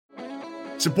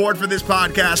Support for this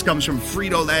podcast comes from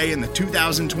Frito-Lay and the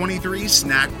 2023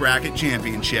 Snack Bracket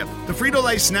Championship. The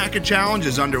Frito-Lay Snack Challenge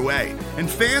is underway, and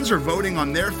fans are voting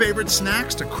on their favorite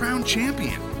snacks to crown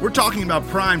champion. We're talking about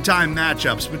prime-time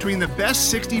matchups between the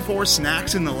best 64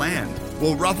 snacks in the land.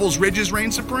 Will Ruffles Ridges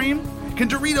reign supreme? Can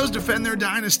Doritos defend their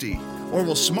dynasty? Or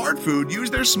will Smart Food use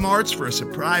their smarts for a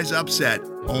surprise upset?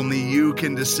 Only you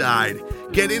can decide.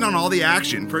 Get in on all the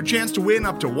action for a chance to win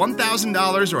up to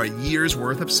 $1,000 or a year's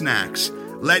worth of snacks.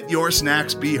 Let your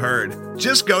snacks be heard.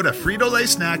 Just go to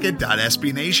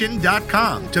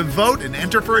fritolaysnacket.sbnation.com to vote and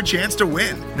enter for a chance to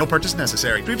win. No purchase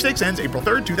necessary. Sweepstakes ends April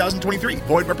 3rd, 2023.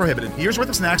 Void where prohibited. Year's worth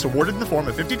of snacks awarded in the form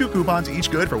of 52 coupons, each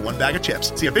good for one bag of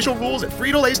chips. See official rules at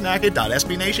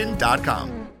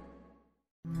fritolaysnacket.sbnation.com.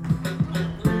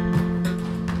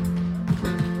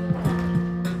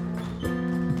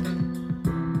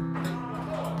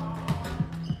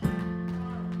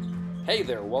 Hey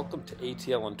there, welcome to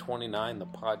ATL on 29, the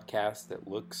podcast that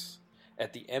looks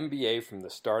at the NBA from the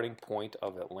starting point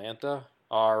of Atlanta.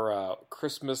 Our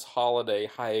Christmas holiday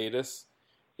hiatus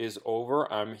is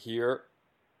over. I'm here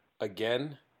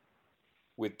again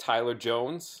with Tyler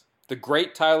Jones, the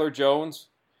great Tyler Jones.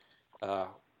 I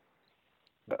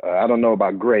don't know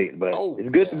about great, but it's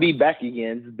good to be back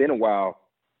again. It's been a while.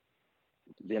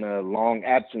 It's been a long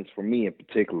absence for me in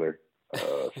particular,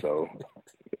 so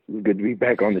it's good to be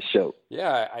back on the show.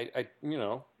 Yeah, I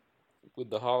with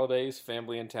the holidays,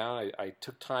 family in town, I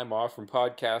took time off from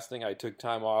podcasting. I took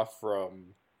time off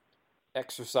from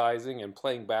exercising and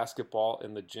playing basketball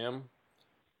in the gym.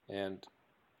 And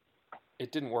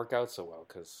it didn't work out so well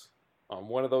because on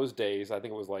one of those days, I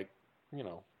think it was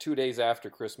 2 days after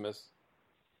Christmas,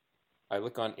 I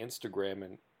look on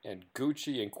Instagram and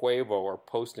Gucci and Quavo are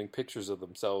posting pictures of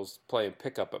themselves playing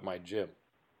pickup at my gym.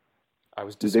 I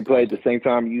was disappointed. Did they play at the same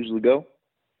time you usually go?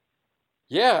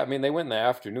 Yeah, I mean, they went in the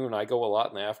afternoon. I go a lot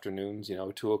in the afternoons,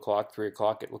 2 o'clock, 3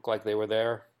 o'clock. It looked like they were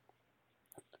there.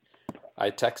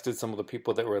 I texted some of the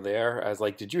people that were there. I was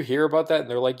like, did you hear about that? And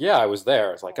they're like, yeah, I was there.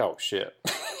 I was like, oh, shit.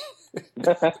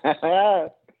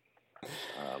 Oh,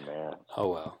 man. Oh,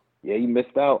 well. Yeah, you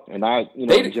missed out. And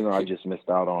in general, I just missed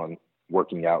out on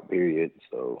working out, period.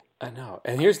 So I know.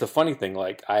 And here's the funny thing.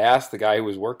 I asked the guy who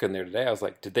was working there today, I was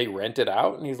like, did they rent it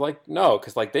out? And he's like, no,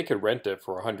 because they could rent it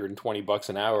for $120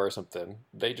 an hour or something.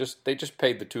 They just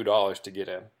paid the $2 to get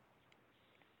in.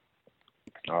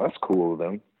 Oh, that's cool of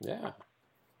them. Yeah.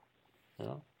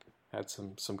 Had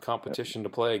some competition to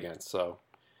play against. So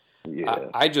yeah.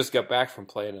 I just got back from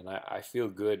playing, and I feel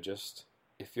good.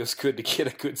 It feels good to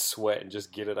get a good sweat and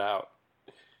just get it out.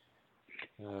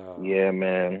 Yeah,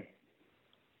 man.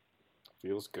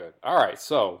 Feels good. All right,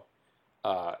 so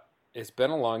it's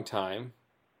been a long time,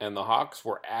 and the Hawks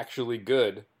were actually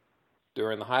good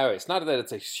during the hiatus. Not that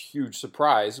it's a huge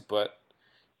surprise, but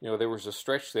there was a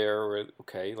stretch there where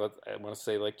I want to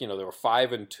say they were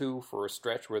 5-2 for a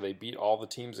stretch where they beat all the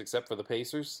teams except for the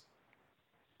Pacers,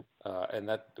 and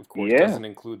that of course doesn't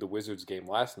include the Wizards game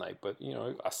last night. But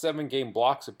a 7-game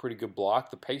block's a pretty good block.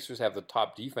 The Pacers have the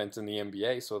top defense in the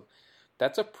NBA, so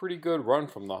that's a pretty good run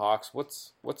from the Hawks.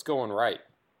 What's going right?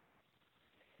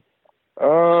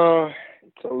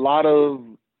 It's a lot of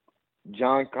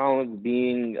John Collins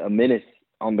being a menace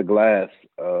on the glass.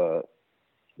 With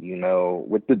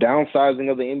the downsizing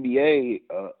of the NBA,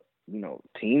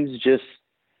 teams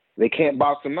they can't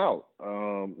box them out.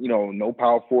 No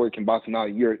power forward can box them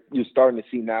out. You're starting to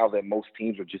see now that most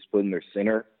teams are just putting their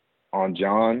center on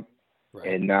John, right.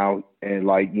 And now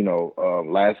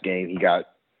last game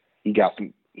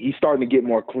he's starting to get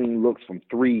more clean looks from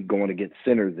three going against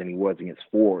centers than he was against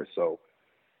four. So,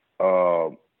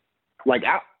 I'll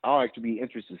actually be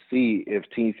interested to see if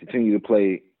teams continue to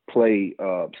play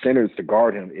centers to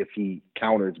guard him if he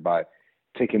counters by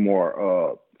taking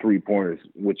more 3-pointers,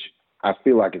 which I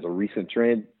feel like is a recent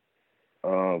trend.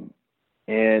 And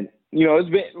it's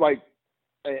been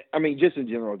just in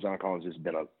general, John Collins just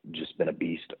been a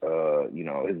beast.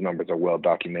 His numbers are well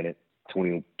documented.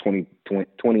 20 and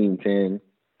 10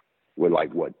 with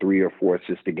 3 or 4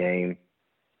 assists a game.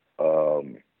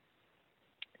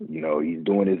 He's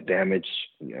doing his damage,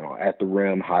 at the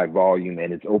rim, high volume,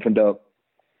 and it's opened up.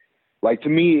 To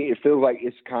me, it feels like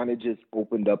it's kind of just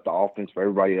opened up the offense for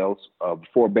everybody else.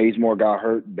 Before Bazemore got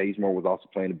hurt, Bazemore was also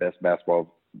playing the best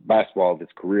basketball of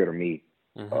his career to me.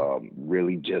 Mm-hmm.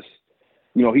 Really just,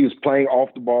 he was playing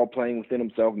off the ball, playing within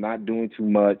himself, not doing too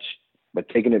much, but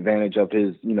taking advantage of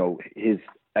his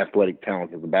athletic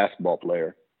talent as a basketball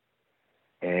player.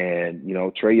 And,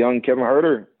 Trae Young, Kevin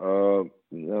Huerter,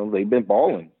 they've been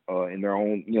balling in their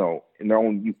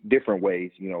own different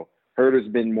ways. Huerter's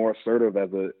been more assertive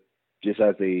as a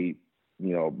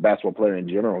basketball player in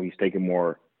general. He's taking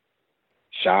more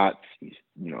shots. He's,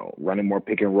 running more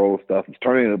pick and roll stuff. He's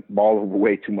turning the ball over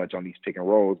way too much on these pick and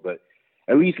rolls, but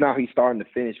at least now he's starting to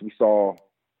finish. We saw,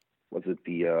 was it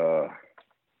the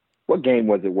what game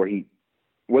was it where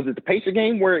was it the Pacer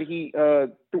game where he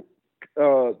threw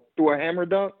a hammer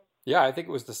dunk? Yeah, I think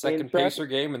it was the second Pacer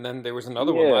game, and then there was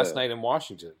another one last night in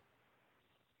Washington.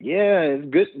 Yeah, it's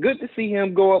good to see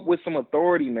him go up with some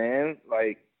authority, man.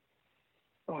 Like,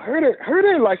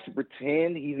 Herder likes to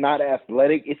pretend he's not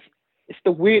athletic. It's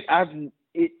the weird.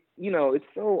 It's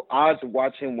so odd to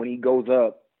watch him when he goes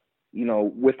up,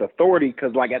 with authority,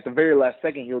 because like at the very last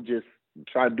second he'll just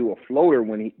try to do a floater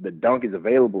when the dunk is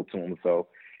available to him. So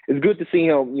it's good to see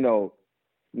him,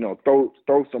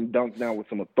 throw some dunks down with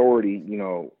some authority,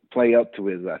 play up to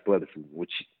his athleticism,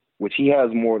 which he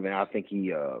has more than I think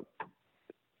he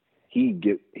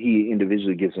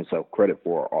individually gives himself credit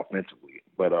for offensively.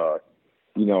 But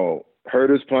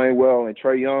Herder's playing well, and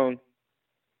Trae Young,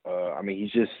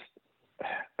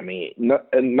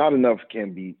 not enough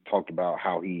can be talked about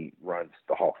how he runs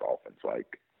the Hawks offense.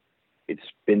 Like, it's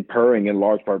been purring in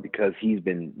large part because he's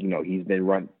been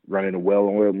running a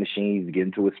well-oiled machine. He's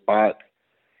getting to his spots,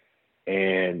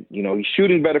 and he's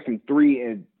shooting better from three.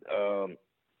 And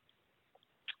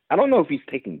I don't know if he's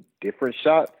taking different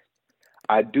shots.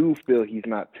 I do feel he's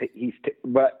not.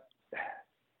 But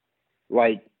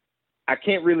like, I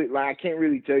can't really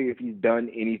tell you if he's done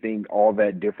anything all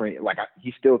that different. Like,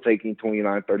 he's still taking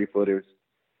 29, 30-footers.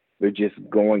 They're just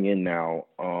going in now.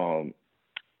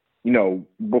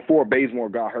 Before Bazemore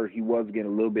got hurt, he was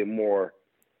getting a little bit more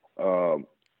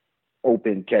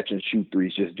open catch and shoot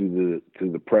threes just due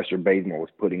to the pressure Bazemore was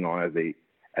putting on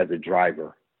as a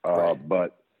driver. Right.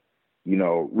 But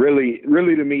really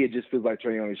to me, it just feels like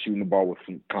Trae Young is shooting the ball with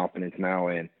some confidence now,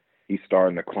 and he's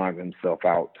starting to climb himself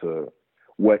out to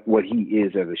what he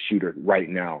is as a shooter right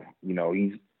now.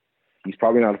 He's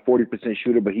probably not a 40%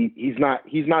 shooter, but he's not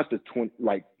the 20,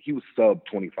 like, he was sub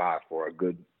 25 for a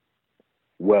good,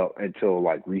 until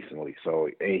like recently. So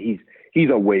he's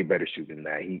a way better shooter than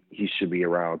that. He should be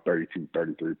around 32,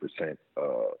 33%,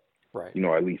 right.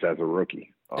 At least as a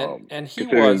rookie. And he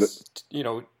was,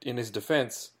 in his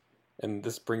defense, and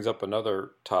this brings up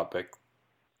another topic,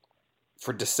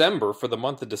 for the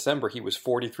month of December, he was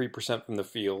 43% from the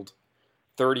field,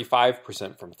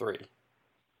 35% from three.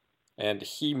 And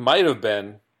he might have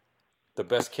been the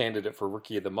best candidate for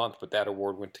Rookie of the Month, but that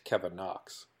award went to Kevin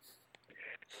Knox.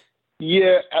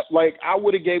 Yeah, like, I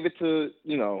would have gave it to,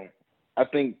 I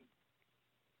think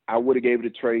I would have gave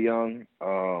it to Trae Young,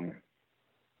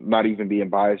 not even being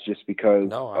biased, just because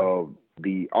of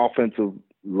the offensive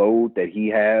load that he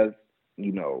has.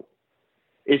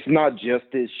 It's not just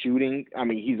his shooting. I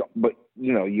mean,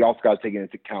 you also got to take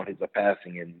into account his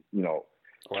passing, and,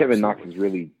 Kevin Knox is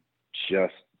really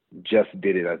just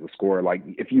did it as a scorer. Like,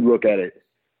 if you look at it,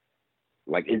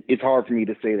 like, it's hard for me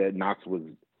to say that Knox was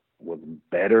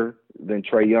better than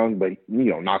Trae Young, but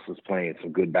Knox was playing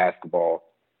some good basketball.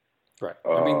 Right.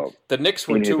 I mean, the Knicks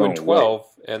were 2-12,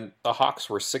 and the Hawks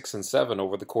were 6-7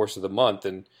 over the course of the month.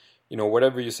 And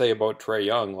whatever you say about Trae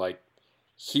Young, like,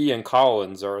 he and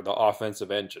Collins are the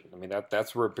offensive engine. I mean,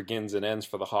 that's where it begins and ends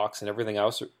for the Hawks, and everything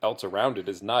else around it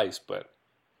is nice, but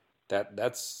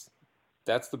that's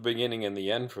the beginning and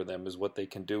the end for them, is what they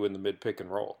can do in the mid pick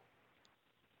and roll.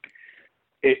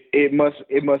 It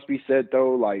must be said,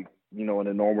 though, like, in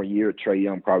a normal year, Trae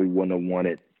Young probably wouldn't have won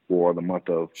it for the month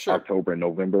of October and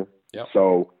November. Yep.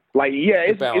 So, like, yeah,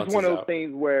 it's one of those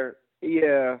things where,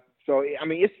 yeah. So, I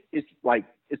mean, it's like,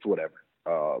 it's whatever.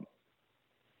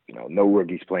 No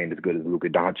rookie's playing as good as Luka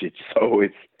Doncic, so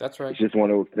that's right. It's just one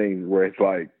of those things where it's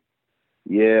like,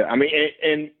 yeah. I mean,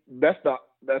 and that's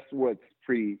what's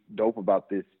pretty dope about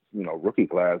this, rookie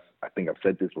class. I think I've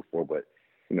said this before, but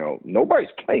nobody's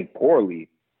playing poorly,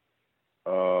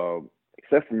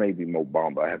 except for maybe Mo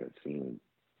Bamba. I haven't seen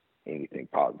anything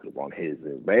positive on his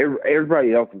end. But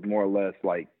everybody else is more or less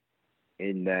like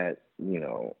in that,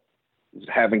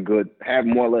 having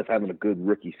a good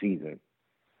rookie season,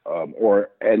 or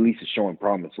at least it's showing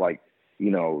promise. Like,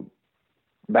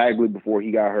 Bagley, before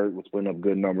he got hurt, was putting up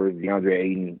good numbers. DeAndre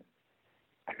Ayton,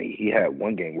 I mean, he had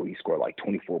one game where he scored like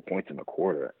 24 points in a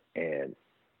quarter, and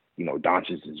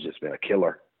Doncic has just been a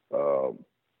killer.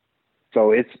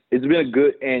 So it's been a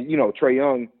good, and Trae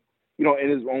Young, in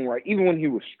his own right, even when he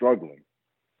was struggling,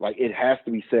 like, it has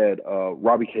to be said,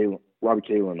 Robbie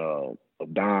Kalin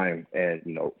of Dime, and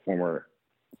former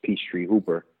Peachtree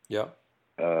Hooper, yeah,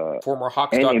 former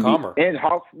Hawks.comer, and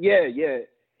Hawks, yeah.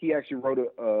 He actually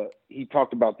wrote he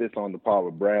talked about this on the pod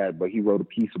with Brad, but he wrote a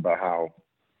piece about how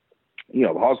the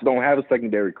Hawks don't have a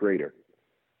secondary creator.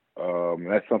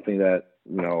 That's something that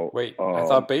Wait, I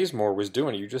thought Bazemore was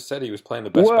doing it. You just said he was playing the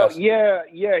best. Well, yeah,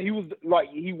 he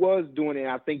was doing it.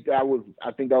 I think that was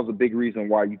a big reason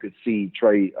why you could see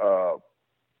Trey's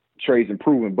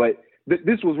improvement. But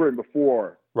this was written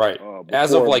before. Right.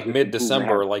 As of like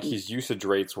mid-December, like his usage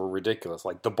rates were ridiculous.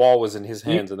 Like the ball was in his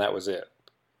hands and that was it.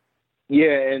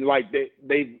 Yeah, and like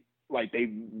they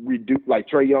reduced, like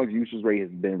Trae Young's usage rate has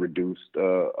been reduced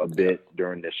a bit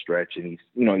during this stretch, and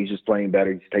he's just playing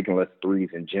better. He's taking less threes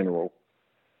in general.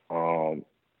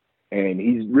 And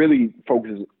he's really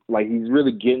focused, like he's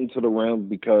really getting to the rim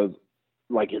because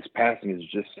like his passing is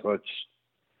just such,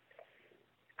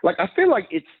 like I feel like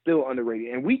it's still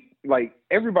underrated. And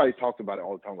everybody talks about it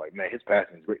all the time, like, man, his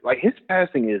passing is great. Like his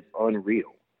passing is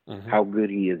unreal, how good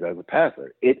he is as a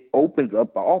passer. It opens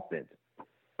up the offense.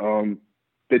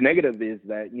 The negative is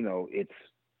that, it's,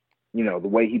 the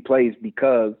way he plays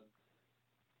because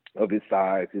of his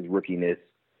size, his rookiness,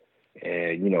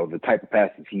 and, the type of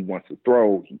passes he wants to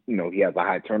throw. He has a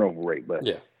high turnover rate. But,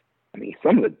 yeah. I mean,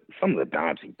 some of the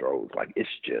dimes he throws, it's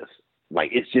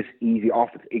just easy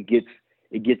offense. It gets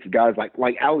guys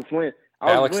like Alex Lynn.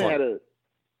 Alex Lynn had a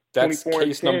that's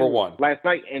case number one last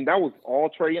night, and that was all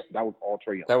Trae Young. That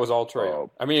was all Trae Young.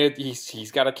 I mean,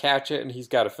 he's got to catch it and he's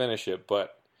got to finish it,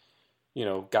 but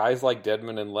guys like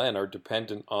Dedmon and Len are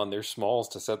dependent on their smalls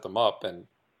to set them up, and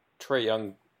Trae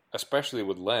Young, especially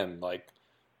with Len, like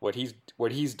what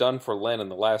he's done for Len in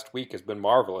the last week has been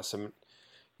marvelous. And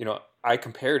I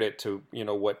compared it to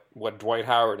what Dwight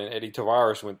Howard and Eddie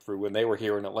Tavares went through when they were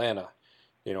here in Atlanta.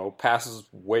 Passes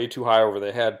way too high over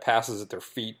their head, passes at their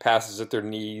feet, passes at their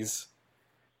knees.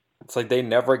 It's like they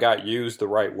never got used the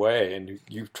right way, and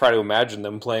you try to imagine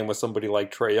them playing with somebody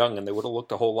like Trae Young, and they would have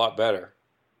looked a whole lot better.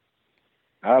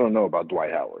 I don't know about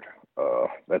Dwight Howard.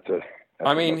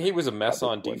 He was a mess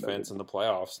on defense in the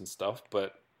playoffs and stuff,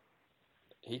 but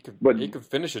he could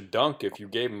finish a dunk if you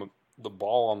gave him the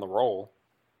ball on the roll.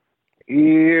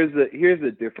 Here's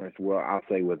the difference. Well, I'll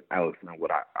say with Alex Lynn, what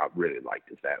I really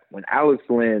liked is that when Alex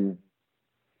Lynn,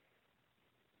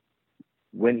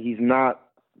 when he's not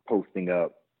posting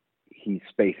up, he's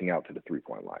spacing out to the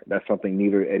 3-point line. That's something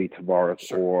neither Eddie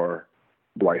Tavares or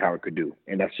Dwight Howard could do,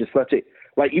 and that's just such a.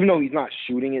 Like, even though he's not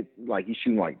shooting it, like he's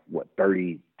shooting like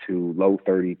 32, low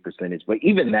 30%, but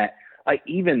even that,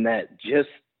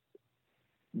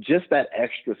 just that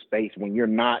extra space when you're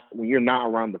not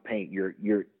around the paint,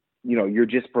 you're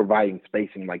just providing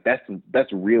spacing. Like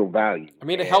that's real value. I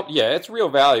mean, it's real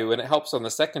value, and it helps on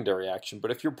the secondary action.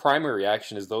 But if your primary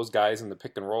action is those guys in the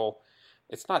pick and roll,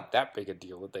 it's not that big a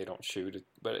deal that they don't shoot.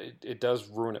 But it does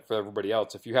ruin it for everybody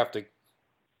else. If you have to.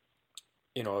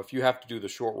 If you have to do the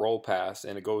short roll pass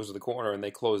and it goes to the corner and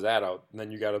they close that out, and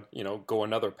then you got to, go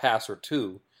another pass or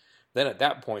two, then at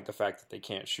that point, the fact that they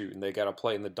can't shoot and they got to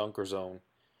play in the dunker zone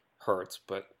hurts.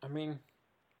 But, I mean,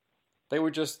 they were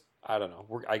just, I don't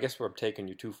know. I guess we're taking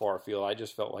you too far afield. I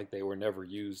just felt like they were never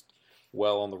used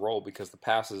well on the roll because the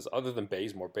passes, other than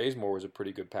Bazemore was a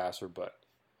pretty good passer, but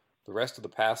the rest of the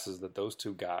passes that those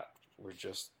two got were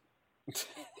just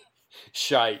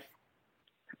shite.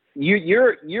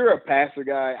 You're a passer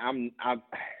guy.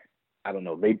 I don't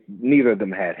know. Neither of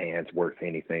them had hands worth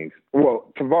anything.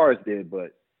 Well, Tavares did,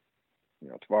 but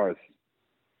Tavares.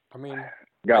 I mean,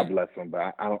 God bless him,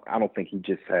 but I don't think he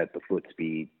just had the foot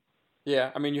speed.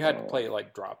 Yeah, I mean, you had to play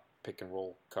like drop, pick and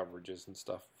roll coverages and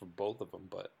stuff for both of them,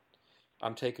 but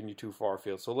I'm taking you too far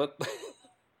afield. So let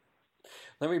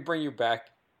me bring you back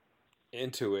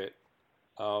into it.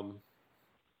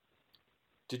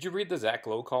 Did you read the Zach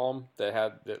Lowe column that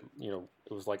had that?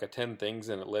 It was like a 10 things,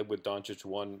 and it led with Doncic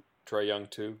 1, Trae Young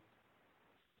 2.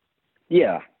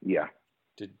 Yeah.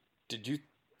 Did you?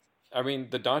 I mean,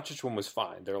 the Doncic one was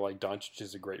fine. They're like, Doncic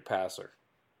is a great passer,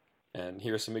 and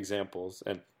here's some examples,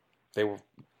 and they were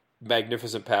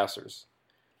magnificent passers.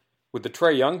 With the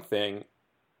Trae Young thing,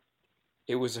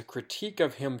 it was a critique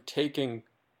of him taking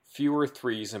fewer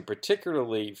threes, and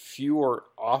particularly fewer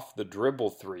off the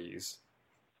dribble threes.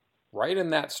 Right in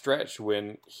that stretch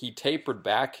when he tapered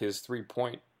back his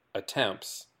 3-point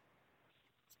attempts,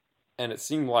 and it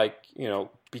seemed like,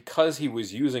 because he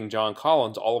was using John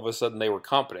Collins, all of a sudden they were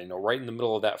competent, right in the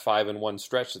middle of that 5-1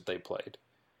 stretch that they played.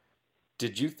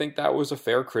 Did you think that was a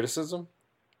fair criticism?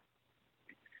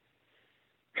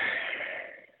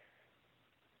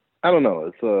 I don't know.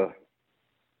 It's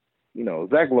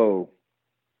Zach Lowe,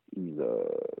 he's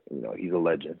a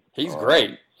legend. He's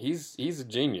great. He's a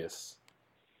genius.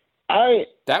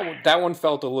 That one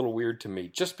felt a little weird to me,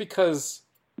 just because.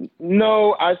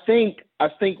 No, I think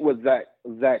what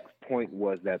Zach's point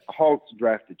was that the Hawks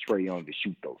drafted Trae Young to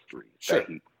shoot those threes. Sure. That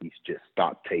he's just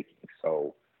stopped taking.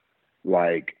 So,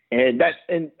 I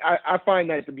find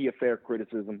that to be a fair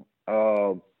criticism,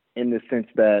 in the sense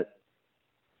that,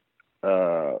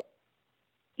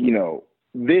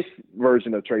 this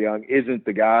version of Trae Young isn't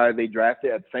the guy they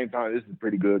drafted. At the same time, this is a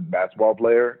pretty good basketball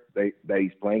player that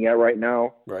he's playing at right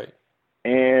now. Right.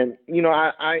 And, he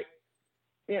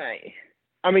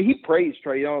praised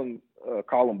Trae Young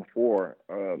column before,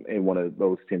 in one of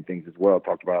those 10 things as well,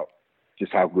 talked about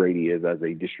just how great he is as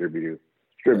a distributor.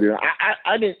 Right.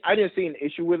 I didn't see an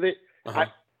issue with it. Uh-huh.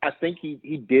 I think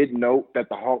he did note that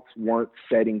the Hawks weren't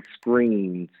setting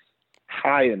screens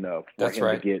high enough for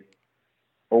him to get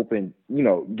open,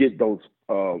 get those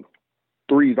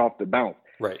threes off the bounce.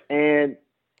 Right. And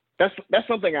that's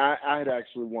something I had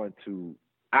actually wanted to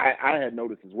I had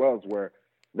noticed as well, is where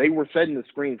they were setting the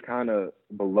screens kind of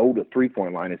below the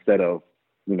 3-point line instead of,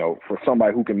 for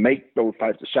somebody who can make those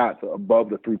types of shots above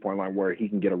the 3-point line where he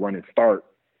can get a running start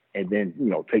and then,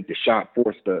 take the shot,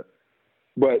 force the.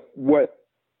 But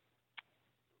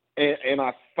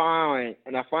I find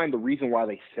the reason why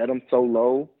they set him so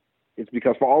low is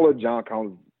because for all of John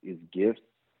Collins' gifts,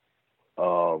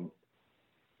 and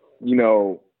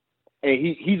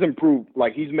he's improved,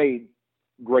 like he's made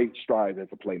great strides as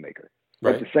a playmaker.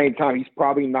 Right. At the same time, he's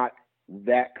probably not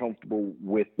that comfortable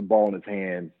with the ball in his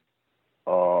hands,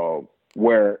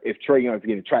 where if Trae Young's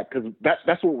getting trapped, because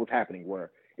that's what was happening,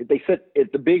 where if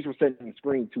the bigs were setting the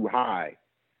screen too high,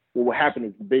 what would happen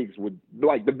is the bigs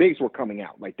were coming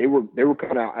out. Like they were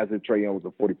coming out as if Trae Young was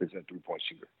a 40% 3-point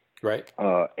shooter. Right.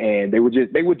 And they would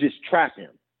just trap him.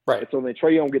 Right. And so then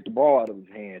Trae Young would get the ball out of his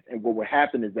hands, and what would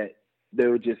happen is that there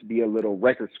would just be a little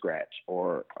record scratch,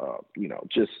 or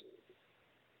just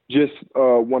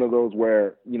one of those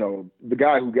where the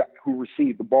guy who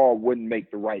received the ball wouldn't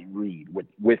make the right read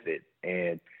with it,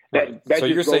 and that so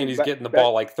you're saying he's getting the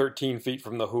ball like 13 feet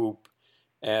from the hoop,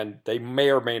 and they may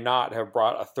or may not have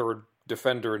brought a third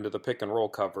defender into the pick and roll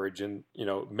coverage, and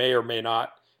may or may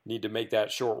not need to make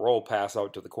that short roll pass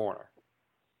out to the corner.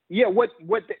 Yeah,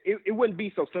 it wouldn't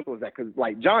be so simple as that, because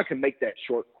like John can make that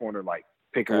short corner like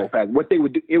pick and roll pass. What they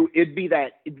would do, it'd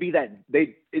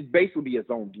basically be a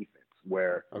zone defense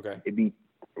where it'd be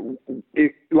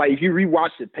like if you rewatch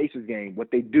the Pacers game,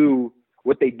 what they did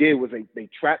was they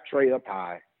trapped Trae up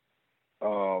high.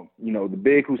 The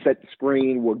big who set the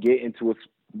screen will get into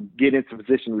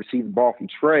position to receive the ball from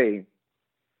Trae,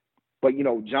 but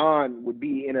John would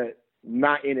be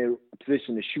not in a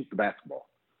position to shoot the basketball.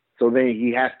 So then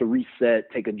he has to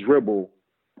reset, take a dribble,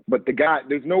 but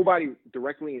there's nobody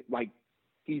directly, like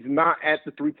he's not at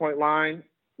the 3-point line.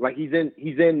 Like he's in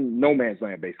no man's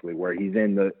land basically, where he's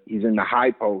in the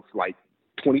high post, like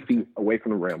 20 feet away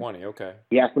from the rim. 20, okay.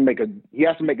 He has to make a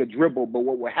dribble, but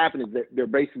what will happen is that they're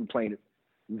basically playing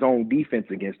zone defense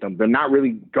against him. They're not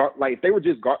really like if they were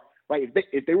just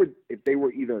if they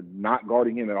were either not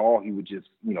guarding him at all, he would just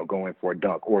go in for a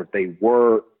dunk, or if they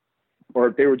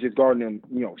were just guarding him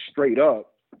straight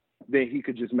up, then he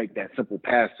could just make that simple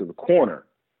pass to the corner.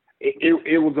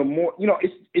 It was a more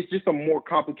it's just a more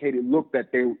complicated look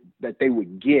that they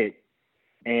would get,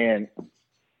 and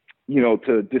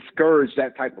to discourage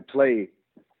that type of play,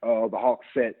 the Hawks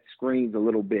set screens a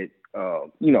little bit.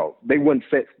 They wouldn't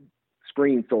set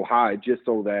screens so high just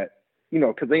so that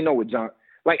because they know what John.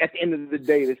 Like at the end of the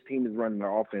day, this team is running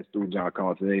their offense through John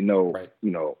Collins, and they know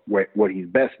what he's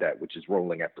best at, which is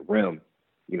rolling at the rim,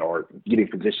 or getting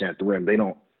position at the rim. They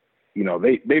don't.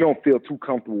 They don't feel too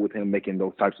comfortable with him making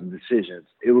those types of decisions.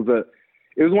 It was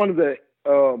one of the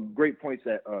great points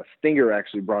that Stinger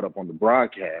actually brought up on the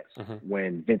broadcast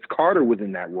when Vince Carter was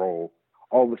in that role.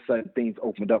 All of a sudden, things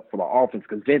opened up for the offense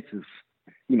because Vince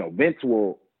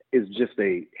is just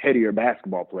a headier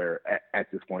basketball player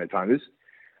at this point in time. It's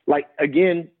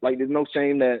there's no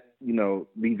shame that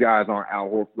these guys aren't Al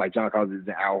Horford, like John Collins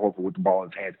isn't Al Horford with the ball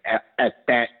in his hands at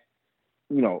that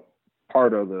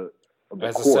part of the.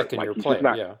 As court. A second-year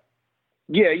player,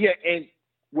 yeah. And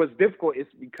what's difficult is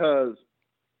because,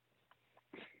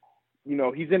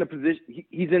 he's in a position,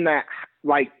 he's in that,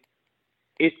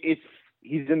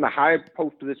 he's in the high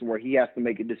post position where he has to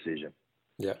make a decision.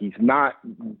 Yeah.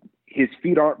 His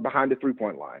feet aren't behind the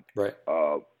 3-point line. Right.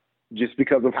 Just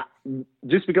because of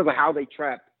how they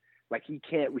trap, like he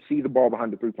can't receive the ball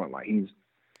behind the 3-point line.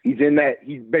 He's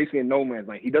basically in no man's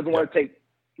lane. He doesn't want to take,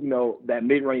 that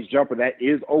mid-range jumper that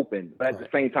is open. But at the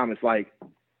same time, it's like,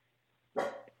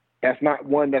 that's not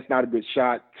a good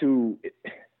shot. Two,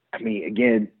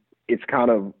 again, it's kind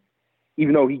of,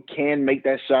 even though he can make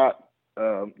that shot,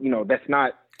 it's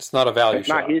not a value shot. It's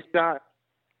not his shot.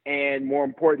 And more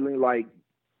importantly,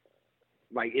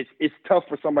 it's tough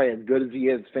for somebody as good as he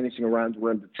is finishing around the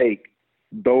rim to take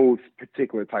those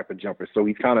particular type of jumpers. So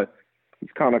he's kind of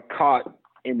kind of caught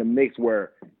in the mix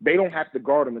where they don't have to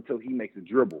guard him until he makes a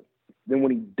dribble. Then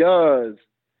when he does,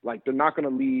 like they're not going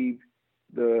to leave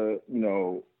the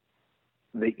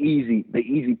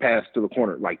easy pass to the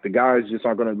corner. Like the guys just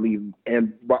aren't going to leave.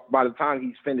 And by the time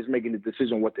he's finished making the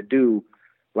decision what to do,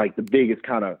 like the big is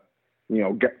kind of,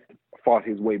 fought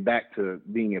his way back to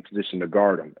being in position to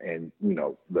guard him. And,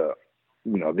 the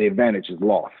advantage is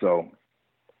lost. So,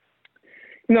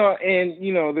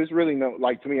 there's really no,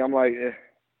 like to me, I'm like,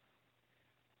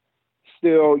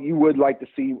 still, you would like to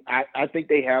see, I think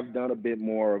they have done a bit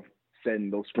more of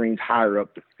setting those screens higher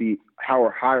up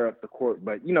higher up the court.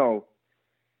 But,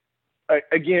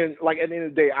 again, like at the end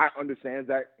of the day, I understand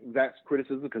that's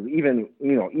criticism because even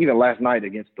last night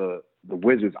against the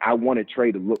Wizards, I wanted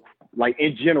Trey to look like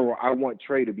in general, I want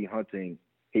Trey to be hunting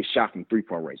his shot from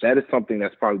 3-point range. That is something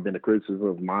that's probably been a criticism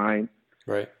of mine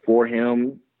for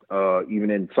him,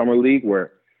 even in summer league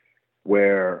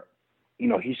where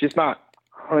he's just not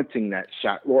hunting that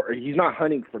shot or he's not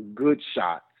hunting for good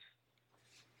shots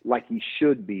like he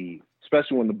should be,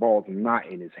 especially when the ball's not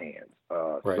in his hands.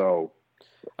 So.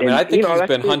 I think he's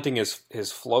been hunting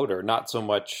his floater, not so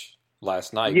much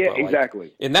last night. Yeah, but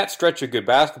exactly. In that stretch of good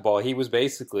basketball, he was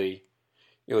basically,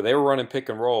 they were running pick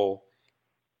and roll,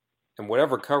 and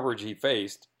whatever coverage he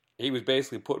faced, he was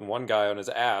basically putting one guy on his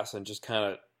ass and just kind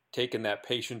of taking that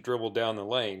patient dribble down the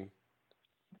lane.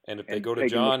 And if they go to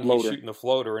John, he's shooting the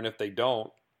floater, and if they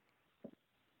don't,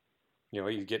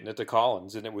 he's getting it to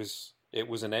Collins, and it was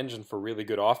an engine for really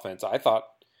good offense. I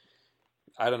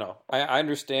don't know. I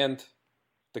understand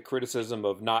the criticism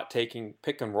of not taking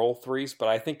pick and roll threes, but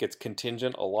I think it's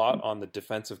contingent a lot on the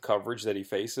defensive coverage that he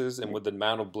faces and with the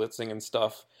amount of blitzing and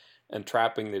stuff and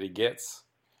trapping that he gets.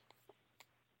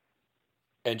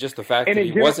 And just the fact that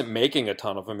he wasn't making a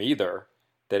ton of them either,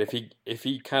 that if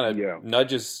he kind of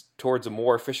nudges towards a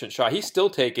more efficient shot, he's still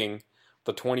taking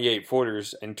the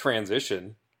 28-footers in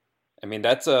transition. I mean,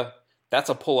 that's a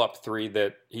pull-up three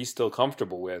that he's still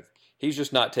comfortable with. He's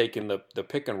just not taking the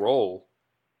pick and roll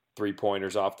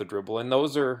 3-pointers off the dribble, and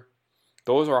those are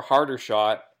a harder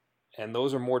shot, and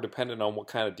those are more dependent on what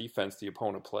kind of defense the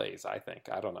opponent plays. I think.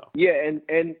 I don't know. Yeah,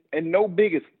 and no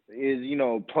biggest is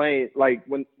playing like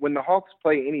when the Hawks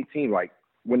play any team, like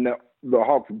when the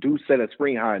Hawks do set a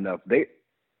screen high enough, they're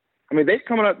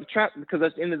coming up the trap because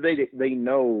at the end of the day they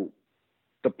know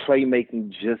the playmaking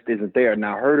just isn't there.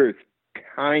 Now Herter's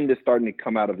kind of starting to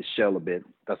come out of his shell a bit.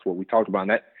 That's what we talked about.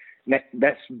 And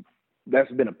that's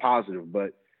been a positive,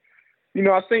 but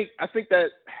I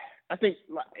think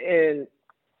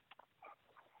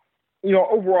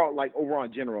overall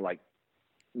in general,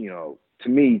 to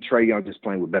me, Trae Young just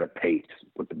playing with better pace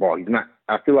with the ball.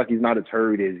 I feel like he's not as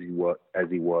hurried as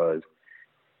he was.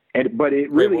 But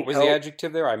it really what was the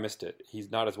adjective there? I missed it.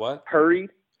 He's not as what?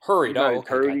 Hurried. Hurried. Oh, okay.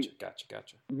 Hurried.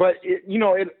 Gotcha. But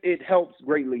it helps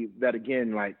greatly that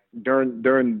again, like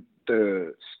during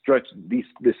the stretch, this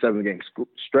 7-game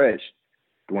stretch,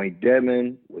 Dwayne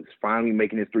Dedmon was finally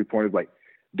making his 3-pointers. Like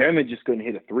Dedmon just couldn't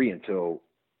hit a 3 until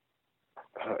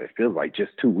it feels like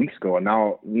just 2 weeks ago, and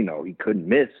now he couldn't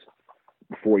miss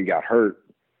before he got hurt.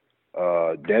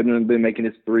 Dedmon has been making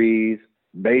his threes.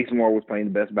 Bazemore was playing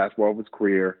the best basketball of his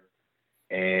career,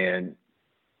 and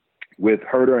with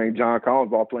Herter and John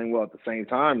Collins all playing well at the same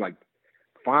time, like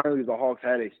finally the Hawks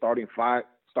had a starting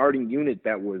unit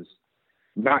that was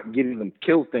not getting them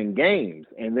killed in games.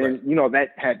 And then, that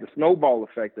had the snowball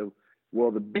effect of, well,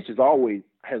 the bench has always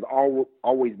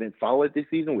been solid this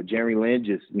season with Jeremy Lin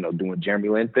just, doing Jeremy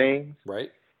Lin things.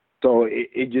 Right. So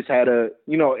it just had a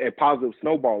positive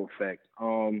snowball effect.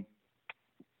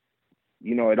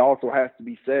 It also has to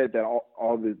be said that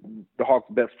all the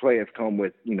Hawks' best play has come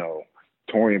with,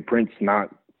 Taurean Prince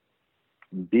not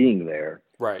being there.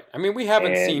 Right. I mean, we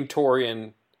haven't seen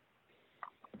Taurean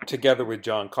together with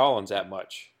John Collins that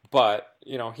much, but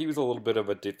he was a little bit of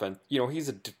a defense. He's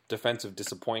a defensive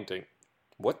disappointing.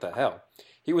 What the hell?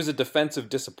 He was a defensive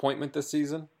disappointment this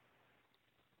season.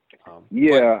 But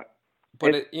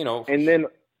and then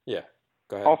yeah,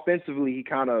 go ahead. Offensively, he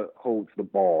kind of holds the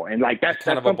ball, and that's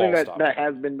something that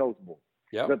has been noticeable.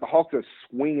 Yeah, that the Hawks are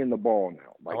swinging the ball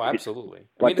now. Absolutely.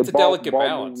 It's a delicate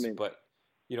balance, movement. But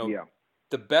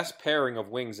the best pairing of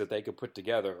wings that they could put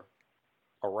together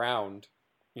around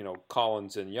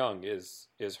Collins and Young is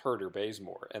Herter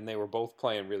Bazemore, and they were both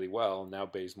playing really well, and now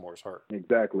Bazemore's hurt.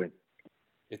 Exactly.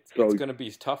 It's going to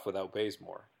be tough without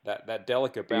Bazemore. That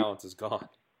delicate balance is gone.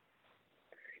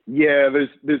 Yeah,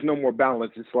 there's no more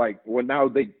balance. It's like, well, now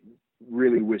they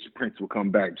really wish Prince would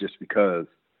come back just because,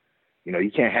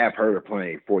 you can't have Herter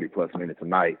playing 40-plus minutes a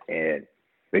night, and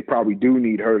they probably do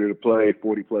need Herter to play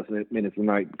 40-plus minutes a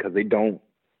night because they don't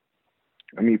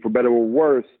I mean, for better or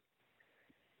worse,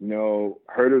 you know,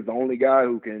 Herter's the only guy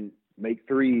who can make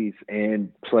threes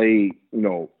and play, you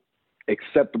know,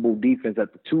 acceptable defense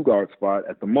at the 2-guard spot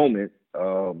at the moment.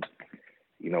 You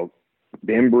know,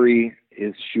 Bembry,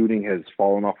 his shooting has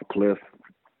fallen off a cliff.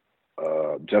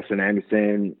 Justin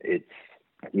Anderson, it's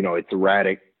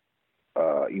erratic.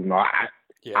 Even though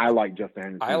I like Justin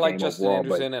Anderson. I like Justin overall,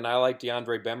 Anderson and I like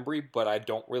DeAndre Bembry, but I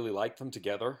don't really like them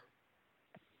together.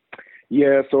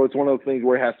 Yeah, so it's one of those things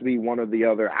where it has to be one or the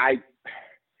other. I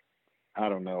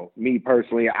don't know. Me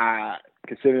personally,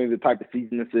 considering the type of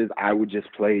season this is, I would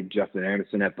just play Justin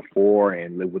Anderson at the 4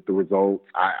 and live with the results.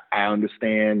 I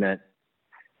understand that,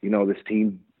 you know, this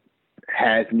team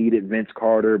has needed Vince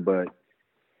Carter, but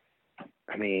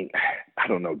I mean, I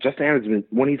don't know. Justin Anderson,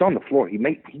 when he's on the floor, he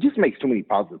just makes too many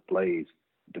positive plays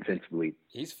defensively.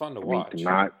 He's fun to watch.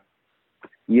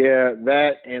 Yeah,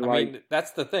 that and I mean,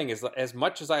 that's the thing is, as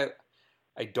much as I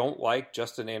don't like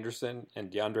Justin Anderson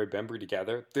and DeAndre Bembry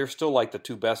together, they're still like the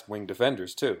 2 best wing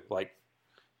defenders too. Like,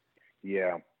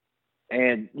 yeah,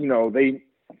 and you know they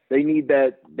need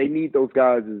that. They need those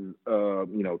guys' you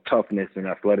know, toughness and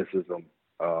athleticism.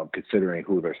 Considering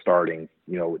who they're starting,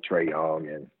 you know, with Trae Young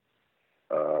and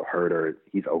Herter,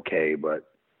 he's okay,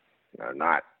 but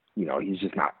not. You know, he's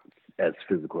just not as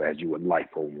physical as you would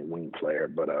like for a wing player.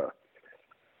 But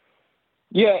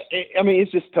yeah, I mean,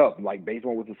 it's just tough. Like,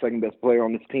 Bazemore was the second best player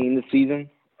on this team this season,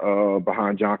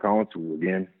 behind John Collins, who,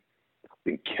 again,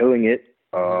 been killing it.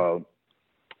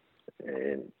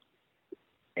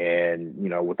 And you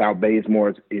know, without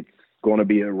Bazemore, it's going to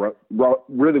be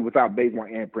really, without Bazemore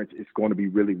and Prince, it's going to be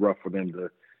really rough for them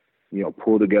to, you know,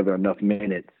 pull together enough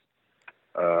minutes.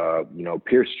 You know,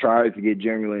 Pierce tries to get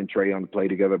Jeremy Lin and Trae on to play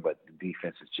together, but the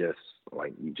defense is just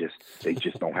like, they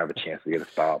just don't have a chance to get a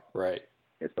stop. Right.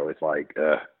 And so it's like,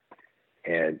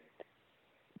 and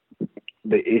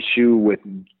the issue with,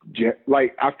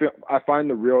 I find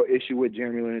the real issue with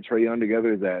Jeremy Lin and Trae Young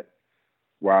together is that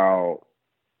while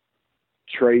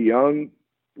Jeremy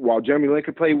Lin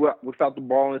can play without the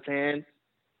ball in his hands,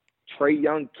 Trae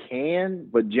Young can,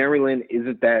 but Jeremy Lin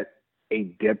isn't that a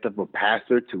depth of a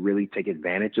passer to really take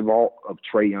advantage of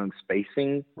Trae Young's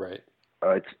spacing. Right.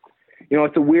 It's, you know,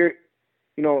 it's a weird,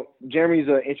 you know, Jeremy's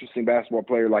an interesting basketball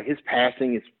player. Like, his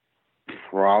passing is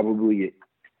probably,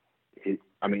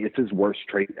 it's his worst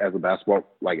trait as an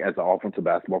offensive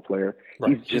basketball player.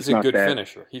 Right. He's a good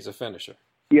finisher. He's a finisher.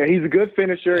 Yeah, he's a good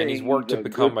finisher. And he's worked to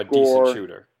become a decent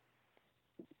shooter.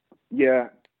 Yeah,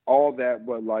 all that.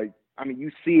 But, like, I mean,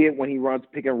 you see it when he runs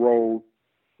pick and roll.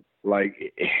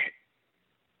 Like,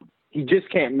 he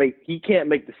can't make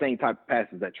the same type of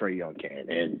passes that Trae Young can.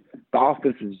 And the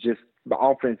offense is just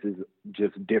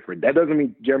different. That doesn't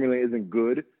mean Jeremy Lin isn't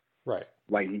good. Right.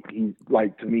 Like, he's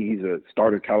like, to me, he's a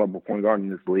starter caliber point guard in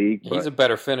this league. He's a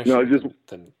better finisher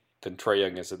than Trae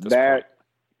Young is at this point.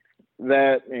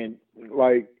 That and,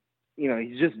 like, you know,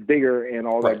 he's just bigger and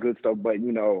all that good stuff. But,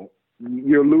 you know,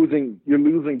 you're losing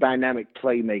dynamic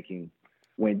playmaking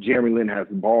when Jeremy Lin has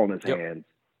the ball in his hands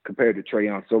compared to Trae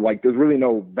Young. So, like, there's really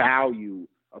no value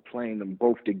of playing them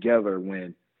both together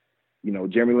when, you know,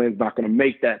 Jeremy Lin's not going to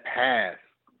make that pass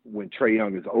when Trae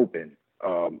Young is open.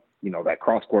 You know, that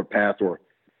cross-court pass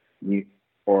Jeremy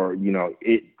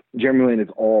Lin is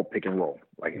all pick and roll.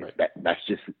 Like, that's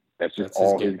just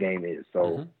all his game is.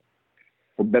 So,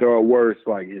 for better or worse,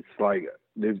 like, it's like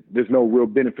there's no real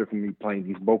benefit from me playing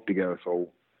these both together. So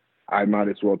I might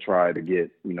as well try to get,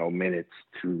 you know, minutes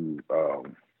to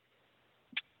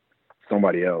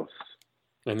somebody else.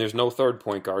 And there's no third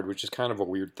point guard, which is kind of a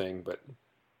weird thing, but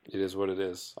it is what it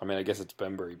is. I mean, I guess it's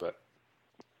Bembry, but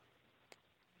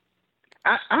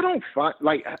I don't find,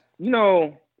 like, you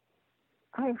know,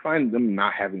 I don't find them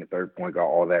not having a third point guard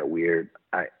all that weird.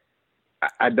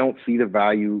 I don't see the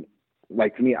value.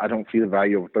 Like, to me, I don't see the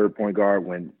value of a third point guard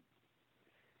when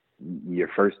your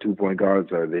first 2 point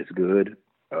guards are this good.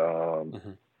 I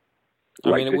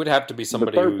mean, it would have to be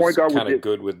somebody who's kind of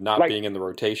good with not being in the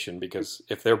rotation, because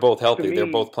if they're both healthy, they're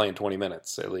both playing 20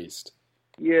 minutes at least.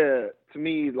 Yeah, to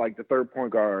me, like, the third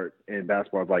point guard in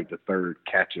basketball is like the third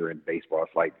catcher in baseball.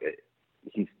 It's like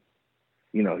he's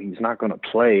not going to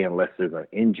play unless there's an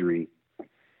injury,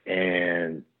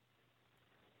 and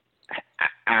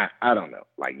I don't know.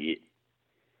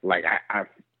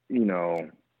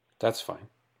 That's fine.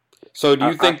 So do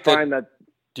you think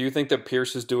do you think that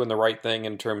Pierce is doing the right thing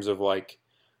in terms of, like,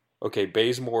 okay,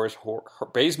 Bazemore is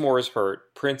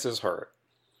hurt, Prince is hurt,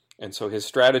 and so his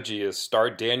strategy is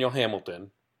start Daniel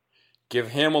Hamilton, give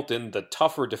Hamilton the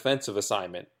tougher defensive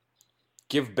assignment,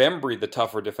 give Bembry the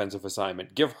tougher defensive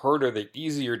assignment, give Herter the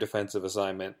easier defensive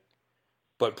assignment,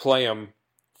 but play him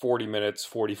 40 minutes,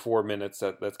 44 minutes.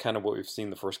 That's kind of what we've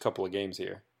seen the first couple of games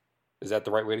here. Is that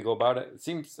the right way to go about it? It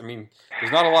seems, I mean,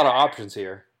 there's not a lot of options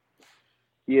here.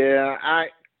 Yeah, I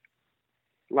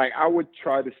would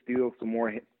try to steal some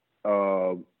more.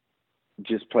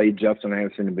 Just play Justin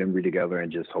Anderson and Bembry together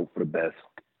and just hope for the best.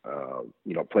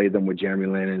 Play them with Jeremy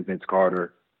Lin and Vince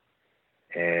Carter,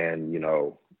 and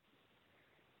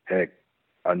heck,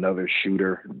 another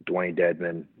shooter, Dwayne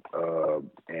Dedman,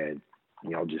 and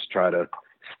just try to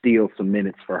steal some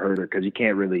minutes for Herter, because you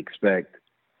can't really expect.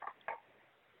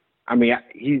 I mean,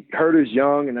 Herter's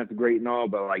young and that's great and all,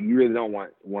 but like you really don't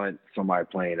want somebody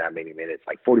playing that many minutes.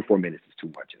 Like 44 minutes is too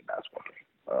much in a basketball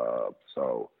game.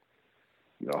 So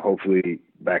hopefully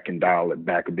back and dial it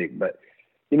back a bit. But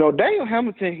Daniel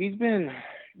Hamilton,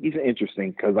 he's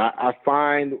interesting, because I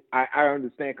find I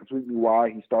understand completely why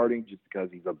he's starting, just because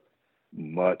he's a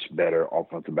much better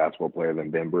offensive basketball player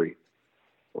than Bembry.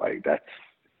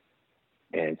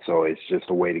 And so it's just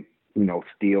a way to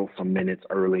steal some minutes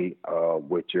early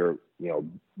with your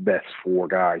best four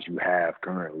guys you have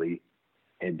currently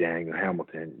in Daniel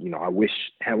Hamilton. I wish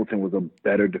Hamilton was a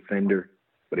better defender,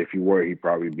 but if he were, he'd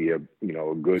probably be a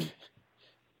good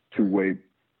two-way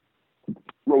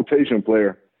rotation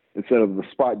player instead of the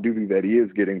spot duty that he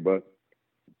is getting. But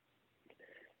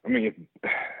I mean,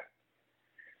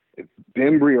 if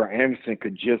Bembry or Anderson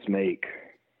could just make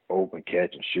open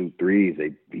catch and shoot threes,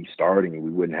 they'd be starting and we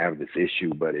wouldn't have this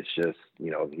issue. But it's just,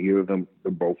 neither of them,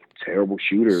 they're both terrible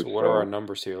shooters. So what are our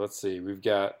numbers here? Let's see. We've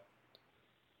got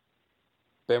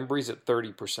Bembry's at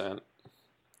 30%.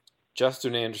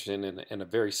 Justin Anderson, in a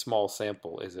very small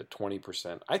sample, is at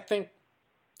 20%. I think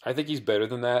he's better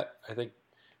than that.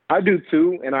 I do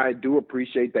too, and I do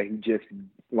appreciate that he just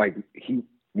when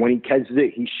he catches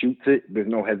it, he shoots it. There's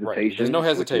no hesitation. Right. There's no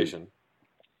hesitation.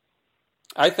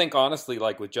 I think honestly,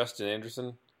 like with Justin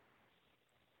Anderson,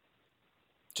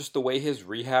 just the way his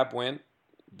rehab went,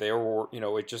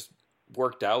 it just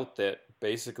worked out that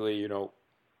basically,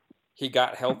 he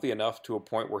got healthy enough to a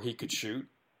point where he could shoot,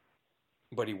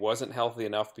 but he wasn't healthy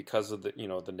enough because of the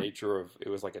nature of, it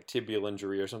was like a tibial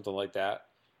injury or something like that.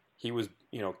 He was,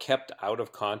 kept out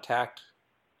of contact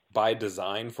by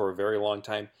design for a very long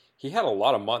time. He had a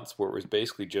lot of months where it was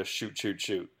basically just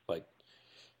shoot. Like,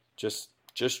 just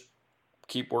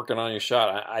keep working on your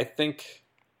shot. I think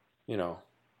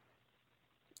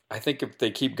if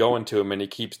they keep going to him and he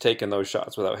keeps taking those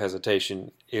shots without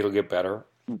hesitation, it'll get better.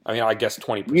 I mean, I guess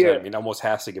 20%. Yeah. I mean, almost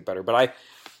has to get better. But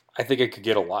I think it could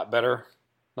get a lot better.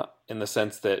 Not in the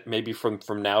sense that maybe from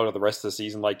now to the rest of the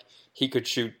season, like he could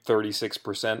shoot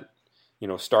 36%,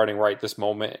 starting right this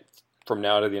moment from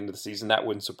now to the end of the season. That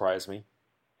wouldn't surprise me.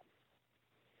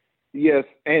 Yes,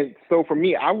 and so for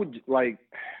me, I would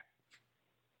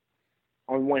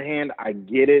on one hand, I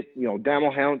get it.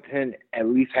 Daniel Hamilton at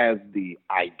least has the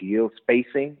ideal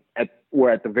spacing, or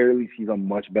at the very least, he's a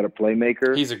much better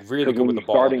playmaker. He's really good with the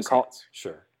ball in his hands.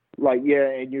 Sure.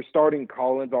 And you're starting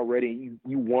Collins already.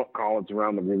 You want Collins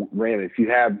around the rim. If you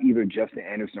have either Justin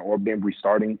Anderson or Bembry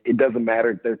starting, it doesn't matter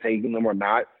if they're taking them or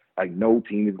not. Like, no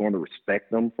team is going to respect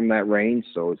them from that range,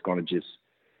 so it's going to just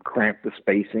cramp the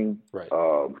spacing. Right.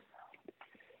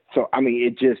 So, I mean,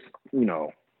 it just,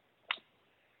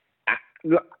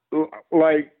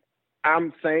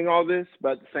 I'm saying all this,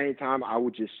 but at the same time, I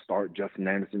would just start Justin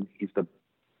Anderson. He's the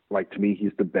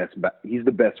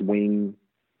best wing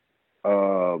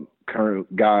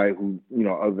current guy who,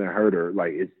 other than Herter.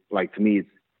 To me, it's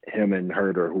him and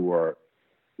Herter who are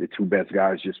the two best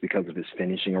guys, just because of his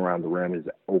finishing around the rim, his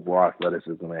overall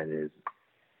athleticism, and his,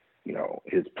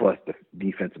 his plus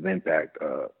defensive impact.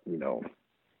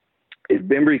 If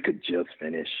Bembry could just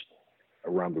finish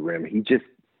around the rim, he just,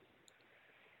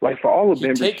 for all of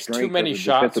Bembry's takes too many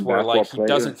shots where he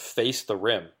doesn't face the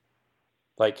rim.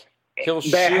 He'll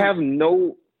shoot. They have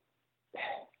no.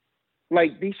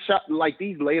 These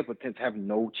layup attempts have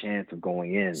no chance of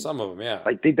going in. Some of them, yeah.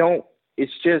 They don't.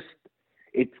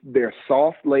 They're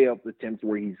soft layup attempts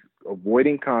where he's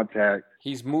avoiding contact.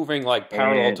 He's moving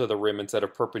parallel to the rim instead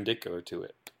of perpendicular to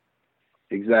it.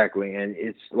 Exactly, and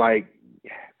it's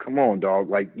come on,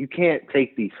 dog. You can't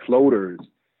take these floaters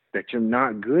that you're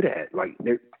not good at.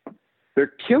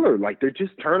 They're killer. They're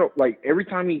just turnover. Every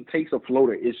time he takes a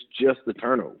floater, it's just a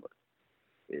turnover.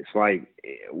 It's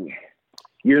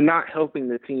you're not helping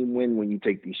the team win when you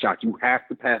take these shots. You have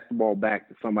to pass the ball back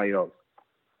to somebody else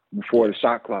before the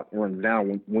shot clock runs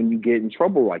down. When you get in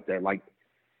trouble like that,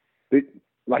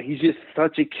 he's just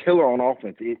such a killer on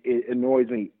offense. It annoys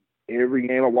me every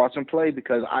game I watch him play,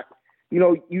 because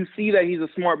you see that he's a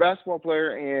smart basketball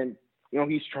player and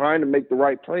he's trying to make the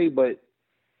right play, but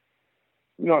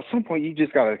at some point you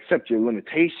just got to accept your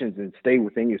limitations and stay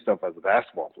within yourself as a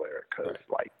basketball player. Because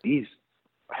these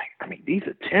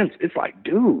attempts, it's like,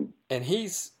 dude. And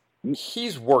he's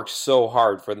worked so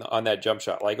hard on that jump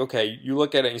shot. Like, okay, you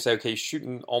look at it and you say, okay, he's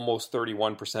shooting almost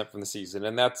 31% from the season,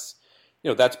 and that's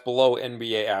below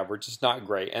NBA average. It's not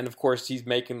great. And of course, he's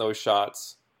making those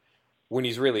shots when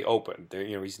he's really open.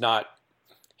 He's not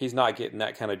getting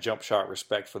that kind of jump shot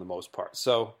respect for the most part.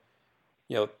 So,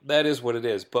 that is what it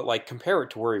is. But like, compare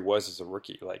it to where he was as a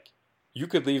rookie. Like, you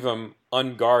could leave him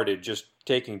unguarded, just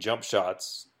taking jump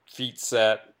shots, feet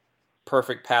set,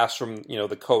 perfect pass from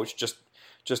the coach,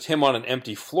 just him on an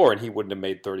empty floor, and he wouldn't have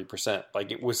made 30%.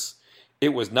 Like, it was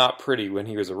not pretty when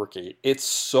he was a rookie. It's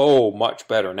so much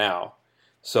better now.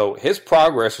 So his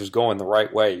progress was going the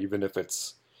right way, even if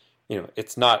it's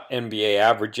it's not NBA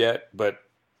average yet, but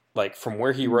like from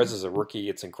where he was as a rookie,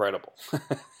 it's incredible.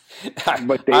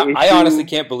 I honestly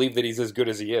can't believe that he's as good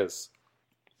as he is.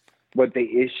 But the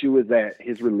issue is that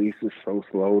his release is so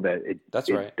slow that it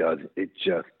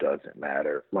just doesn't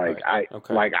matter. Like I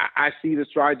see the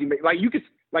strides he makes. Like you could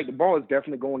the ball is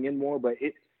definitely going in more, but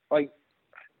it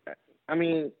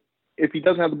if he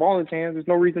doesn't have the ball in his hands, there's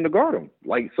no reason to guard him.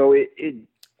 Like so it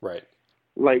right.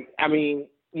 Like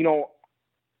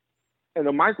in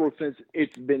a micro sense,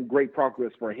 it's been great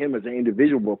progress for him as an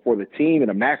individual, but for the team in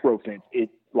a macro sense, it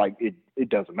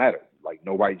doesn't matter. Like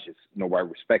nobody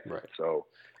respects it. So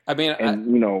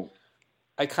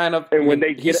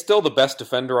he's still the best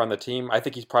defender on the team. I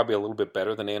think he's probably a little bit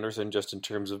better than Anderson just in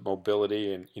terms of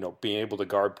mobility and being able to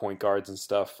guard point guards and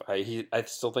stuff. I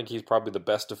still think he's probably the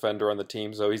best defender on the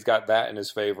team, so he's got that in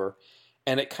his favor.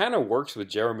 And it kind of works with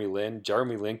Jeremy Lin.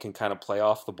 Jeremy Lin can kind of play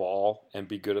off the ball and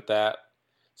be good at that.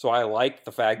 So I like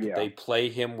the fact that they play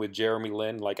him with Jeremy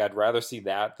Lin. Like, I'd rather see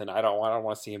that than I don't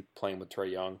want to see him playing with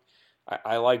Trae Young.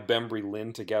 I like Bembry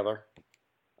Lin together.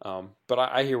 But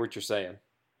I hear what you're saying.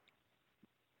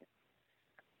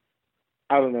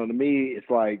 I don't know. To me, it's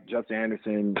like Justin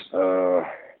Anderson,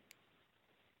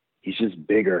 he's just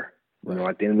bigger. Right.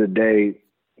 At the end of the day,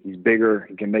 he's bigger.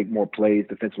 He can make more plays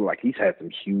defensively. Like, he's had some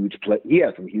huge He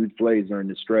had some huge plays during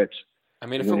the stretch. I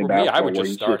mean, if it were me, I would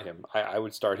just start him. I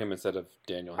would start him instead of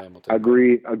Daniel Hamilton.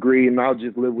 Agree, and I'll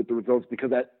just live with the results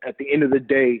because at the end of the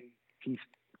day, he's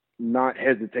not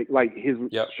hesitate. Like, his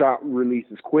shot release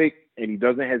is quick, and he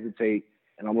doesn't hesitate.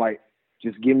 And I'm like,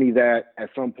 just give me that.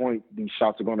 At some point, these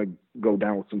shots are going to go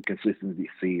down with some consistency.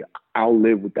 See, I'll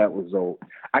live with that result.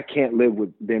 I can't live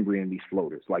with Bembry and these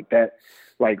floaters like that.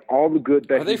 Like, all the good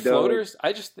that are they floaters?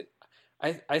 I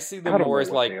see them more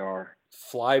as like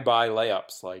fly-by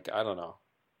layups. Like, I don't know.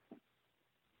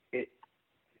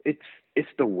 It's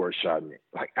the worst shot in it.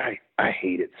 Like, I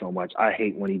hate it so much. I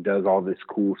hate when he does all this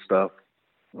cool stuff.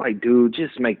 Like, dude,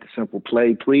 just make the simple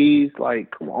play, please.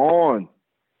 Like, come on.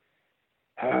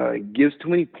 It gives too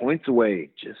many points away.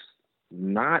 Just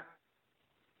not.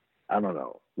 I don't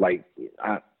know. Like,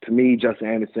 to me, Justin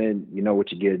Anderson, you know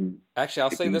what you're getting. Actually,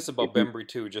 I'll say this about Bembry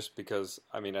too, just because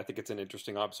I think it's an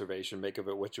interesting observation. Make of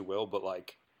it what you will, but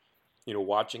like,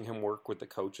 watching him work with the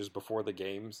coaches before the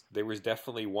games, there was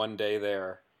definitely one day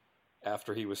there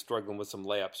after he was struggling with some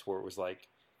layups where it was like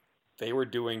they were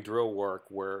doing drill work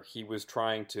where he was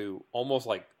trying to almost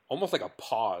like a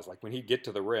pause. Like when he'd get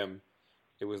to the rim,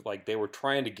 it was like they were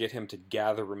trying to get him to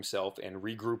gather himself and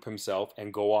regroup himself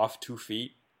and go off 2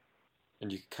 feet.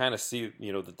 And you could kind of see,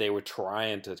 that they were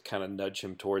trying to kind of nudge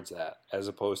him towards that, as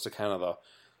opposed to kind of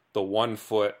the 1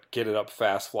 foot, get it up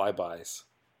fast flybys.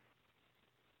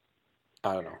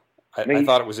 I don't know. I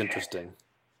thought it was interesting.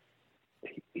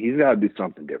 He's got to do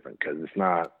something different because it's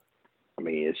not.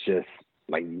 It's just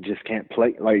like you just can't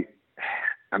play. Like,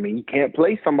 you can't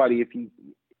play somebody if you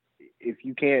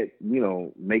can't,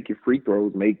 make your free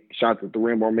throws, make shots at the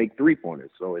rim, or make 3-pointers.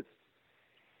 So it's.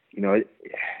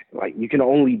 Like you can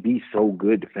only be so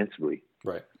good defensively.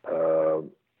 Right.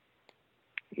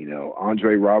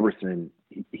 Andre Robertson,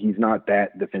 he's not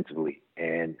that defensively.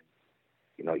 And,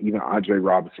 even Andre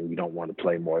Robertson, you don't want to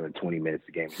play more than 20 minutes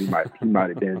a game. He might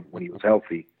have been, when he was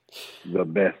healthy, the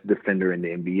best defender in the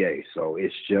NBA. So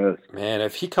it's just. Man,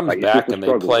 if he comes back and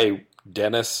they play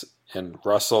Dennis and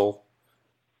Russell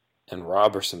and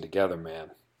Robertson together,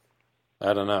 man,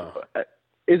 I don't know.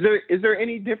 Is there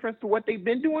any difference to what they've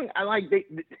been doing? I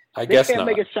guess can't not.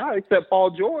 make a shot except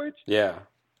Paul George. Yeah,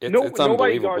 it's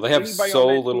unbelievable. They have so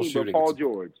little shooting. Paul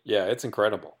George. Yeah, it's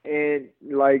incredible. And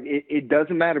it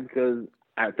doesn't matter because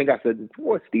I think I said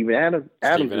before, Steven Adams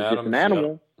is just an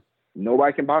animal. Yep.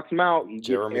 Nobody can box him out. He gets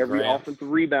every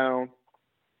offensive rebound.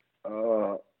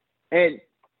 Russ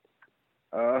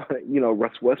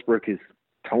Westbrook has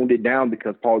toned it down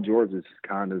because Paul George is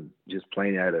kind of just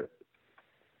playing at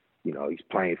he's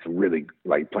playing some really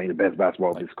playing the best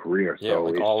basketball of his career. Yeah, so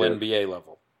like it's all just, NBA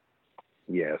level.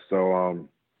 Yeah. So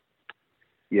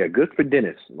yeah, good for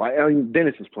Dennis.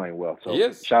 Dennis is playing well. So He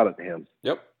is. Shout out to him.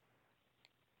 Yep.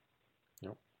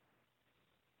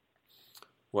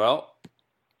 Well,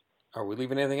 are we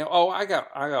leaving anything out? Oh, I got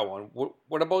one.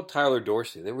 What about Tyler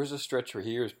Dorsey? There was a stretch where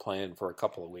he was playing for a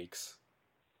couple of weeks.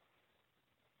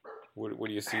 What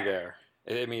do you see there?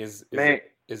 I mean, is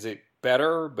it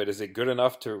better, but is it good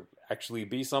enough to actually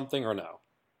be something or no?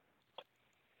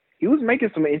 He was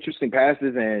making some interesting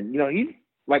passes, and he's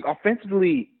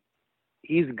offensively,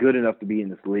 he's good enough to be in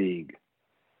this league.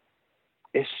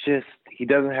 It's just he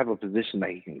doesn't have a position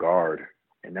that he can guard,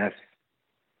 and that's.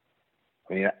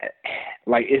 I mean,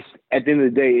 it's at the end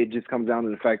of the day, it just comes down to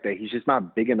the fact that he's just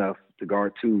not big enough to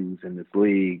guard twos in this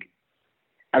league.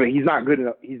 I mean, he's not good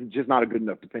enough. He's just not a good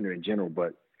enough defender in general,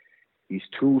 but he's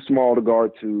too small to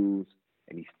guard twos,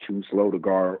 and he's too slow to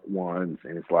guard ones.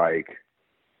 And it's like,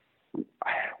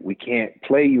 we can't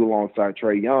play you alongside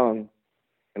Trae Young,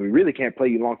 and we really can't play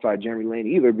you alongside Jeremy Lin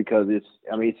either, because it's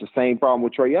the same problem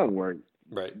with Trae Young, where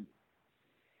right,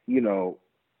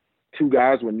 two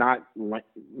guys with not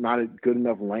a good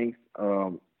enough length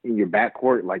in your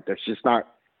backcourt, that's just not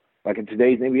in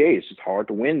today's NBA. It's just hard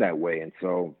to win that way, and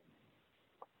so.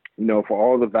 For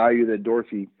all the value that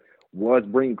Dorsey was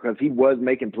bringing, because he was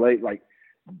making plays,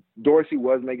 Dorsey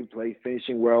was making plays,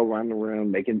 finishing well around the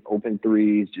rim, making open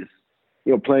threes, just,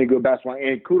 playing good basketball.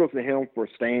 And kudos to him for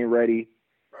staying ready.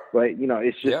 But,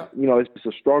 it's just, it's just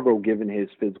a struggle given his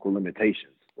physical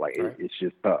limitations. Right. It's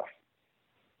just tough.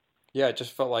 Yeah, it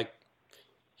just felt like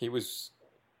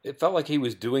it felt like he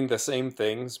was doing the same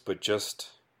things, but just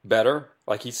better.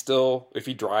 He's still, if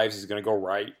he drives, he's going to go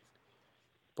right.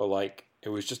 But, it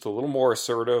was just a little more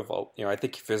assertive. I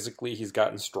think physically he's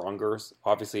gotten stronger.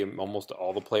 Obviously, almost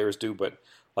all the players do, but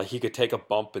he could take a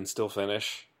bump and still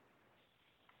finish.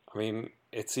 I mean,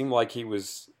 it seemed like he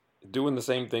was doing the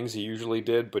same things he usually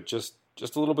did, but just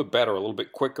a little bit better, a little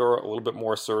bit quicker, a little bit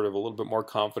more assertive, a little bit more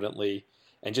confidently,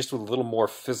 and just with a little more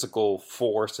physical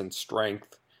force and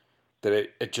strength. That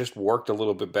it just worked a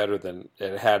little bit better than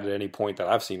it had at any point that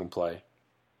I've seen him play.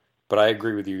 But I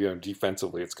agree with you.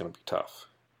 Defensively, it's going to be tough.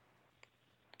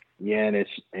 Yeah, and it's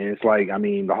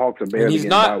the Hawks are barely.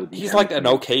 And he's like an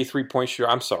okay 3-point shooter.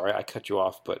 I'm sorry, I cut you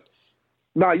off, but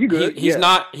no, you good. He's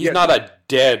not a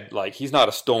dead, he's not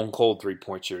a stone cold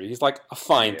 3-point shooter. He's like a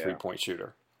fine 3-point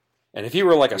shooter. And if he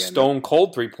were a stone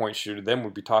cold 3-point shooter, then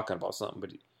we'd be talking about something.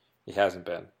 But he hasn't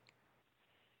been.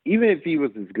 Even if he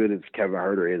was as good as Kevin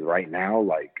Huerter is right now,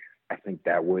 I think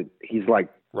that would he's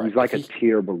a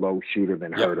tier below shooter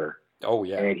than Huerter. Oh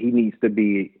yeah, and he needs to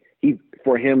be.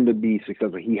 For him to be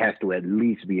successful, he has to at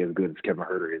least be as good as Kevin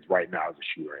Huerter is right now as a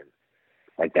shooter.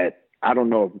 And that, I don't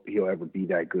know if he'll ever be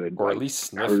that good. Or at least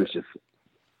sniff it. Just,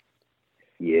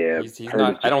 yeah. He's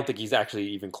not. I don't think he's actually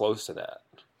even close to that.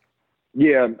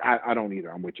 Yeah, I don't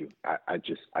either. I'm with you. I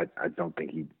don't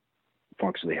think he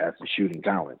functionally has the shooting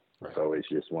talent. Right. So it's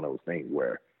just one of those things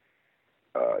where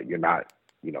you're not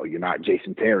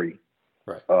Jason Terry.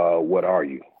 Right. What are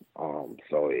you? And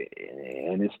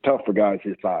it's tough for guys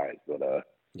his size, but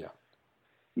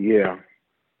yeah.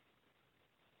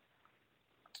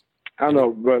 I don't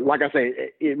know, but like I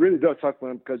say, it really does suck for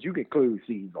him, because you can clearly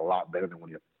see he's a lot better than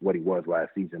what he was last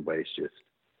season. But it's just,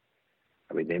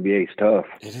 the NBA is tough.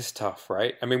 It is tough,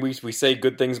 right? I mean, we say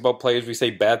good things about players, we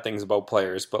say bad things about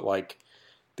players, but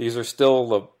these are still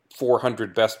the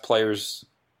 400 best players,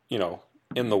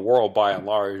 in the world by and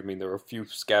large. I mean, there are a few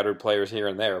scattered players here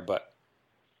and there, but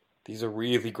these are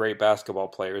really great basketball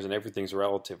players, and everything's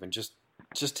relative. And just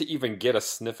to even get a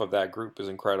sniff of that group is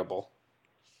incredible.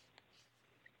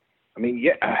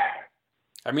 Yeah.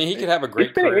 He could have a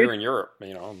great career in Europe.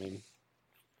 I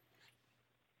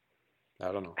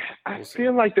don't know. I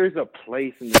feel like there's a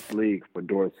place in this league for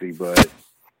Dorsey, but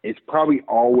it's probably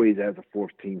always as a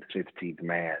 14th, 15th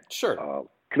man. Sure.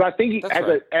 Because I think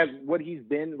as what he's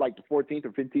been, the 14th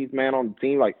or 15th man on the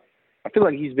team, I feel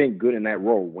like he's been good in that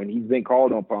role. When he's been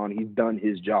called upon, he's done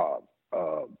his job.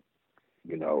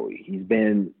 He's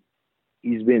been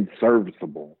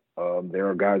serviceable. There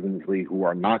are guys in this league who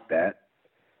are not that.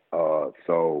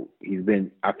 So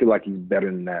I feel like he's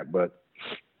better than that. But,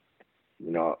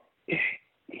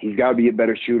 he's got to be a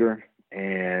better shooter.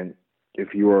 And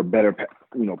if you're a better,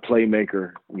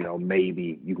 playmaker,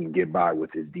 maybe you can get by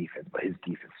with his defense. But his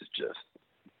defense is just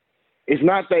 – it's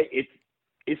not that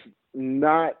it's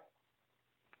not –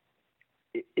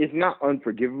 it's not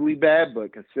unforgivably bad,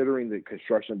 but considering the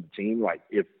construction of the team,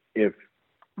 if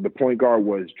the point guard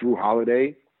was Drew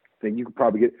Holiday, then you could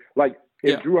probably get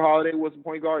If Drew Holiday was the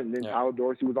point guard and then Yeah. Tyler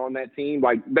Dorsey was on that team,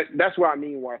 like that's what I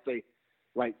mean when I say,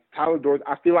 like, Tyler Dorsey.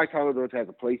 I feel like Tyler Dorsey has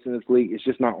a place in this league. It's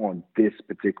just not on this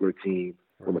particular team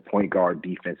where the point guard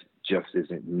defense just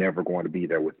isn't never going to be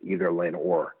there with either Lynn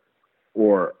or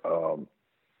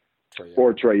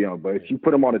Trae Young. But if you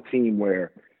put him on a team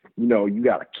where, you know, you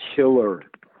got a killer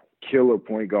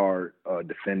point guard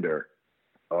defender,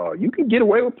 you can get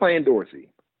away with playing Dorsey.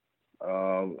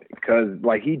 Because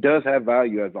like he does have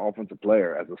value as an offensive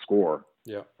player, as a scorer.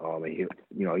 Yeah. And he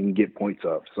can get points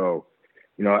up. So,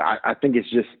 you know, I think it's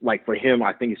just like for him,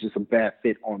 I think it's just a bad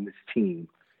fit on this team.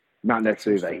 Not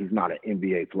necessarily that he's not an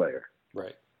NBA player.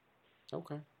 Right.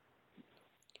 Okay.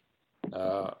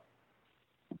 You're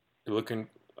looking.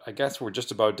 I guess we're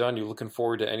just about done. You looking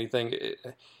forward to anything?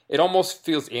 It almost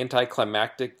feels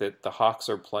anticlimactic that the Hawks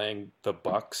are playing the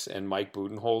Bucks and Mike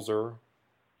Budenholzer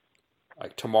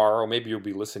like tomorrow. Maybe you'll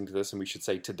be listening to this, and we should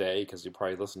say today because you'll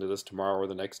probably listen to this tomorrow or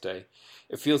the next day.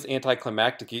 It feels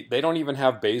anticlimactic. They don't even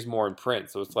have Bazemore and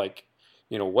Prince, so it's like,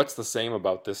 you know, what's the same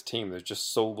about this team? There's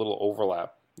just so little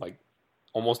overlap. Like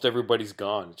almost everybody's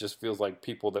gone. It just feels like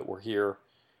people that were here,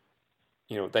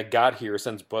 you know, that got here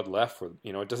since Bud left.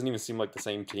 You know, it doesn't even seem like the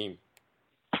same team.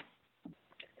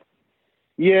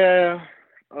 Yeah.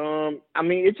 I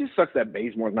mean, it just sucks that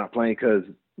Bazemore's not playing because,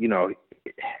 you know,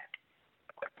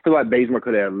 I feel like Bazemore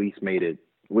could have at least made it.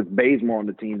 With Bazemore on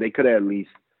the team, they could have at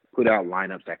least put out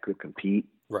lineups that could compete.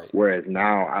 Right. Whereas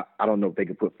now, I don't know if they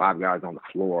could put 5 guys on the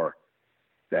floor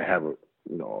that have a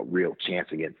real chance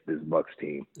against this Bucks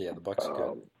team. Yeah, the Bucks are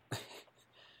good.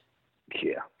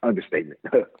 Yeah, understatement.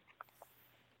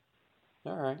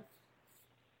 All right.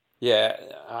 Yeah,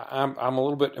 I'm a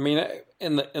little bit. I mean,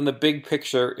 in the big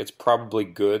picture, it's probably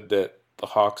good that the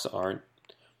Hawks aren't,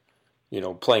 you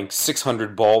know, playing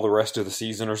 600 ball the rest of the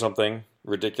season or something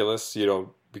ridiculous. You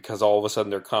know, because all of a sudden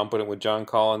they're competent with John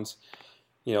Collins.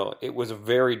 You know, it was a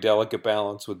very delicate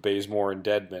balance with Bazemore and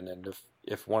Dedmon, and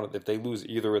if they lose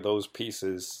either of those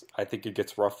pieces, I think it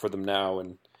gets rough for them now,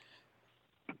 and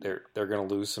they're going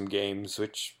to lose some games,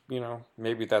 which, you know,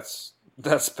 maybe that's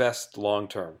best long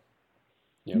term.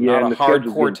 You know, not a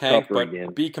hardcore tank, but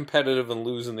again, be competitive and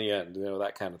lose in the end. You know,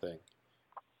 that kind of thing.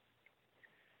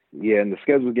 Yeah, and the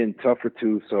schedule's getting tougher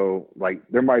too. So, like,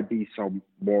 there might be some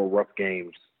more rough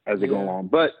games as they go along.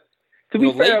 But to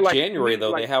be fair, late like January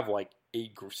though, they have like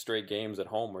 8 straight games at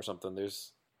home or something.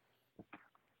 There's,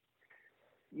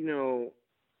 you know,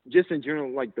 just in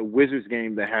general, like the Wizards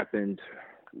game that happened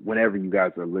whenever you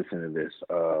guys are listening to this,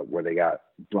 where they got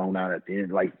blown out at the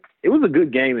end. Like, it was a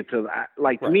good game until,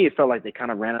 to me, it felt like they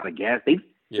kind of ran out of gas. They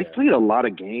played a lot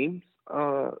of games.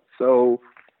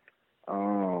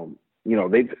 You know,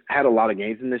 they've had a lot of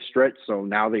games in this stretch, so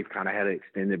now they've kind of had an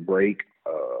extended break.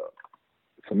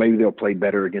 So maybe they'll play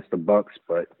better against the Bucks,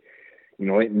 but, you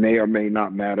know, it may or may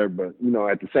not matter. But, you know,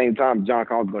 at the same time, John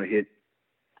Collins is going to hit,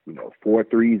 you know, 4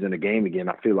 threes in a game again.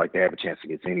 I feel like they have a chance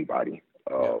against anybody.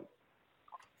 So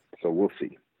we'll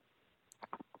see.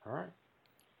 All right.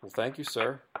 Well, thank you,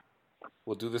 sir.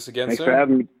 We'll do this again soon. Thanks for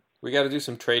having me. We got to do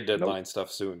some trade deadline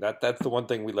stuff soon. That's the one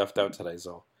thing we left out today,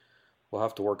 so we'll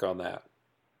have to work on that.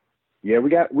 Yeah, we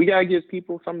got to give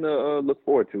people something to look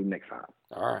forward to next time.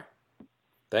 All right.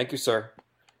 Thank you, sir.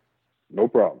 No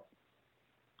problem.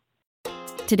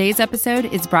 Today's episode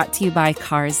is brought to you by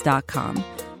Cars.com.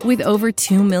 With over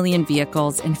 2 million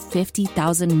vehicles and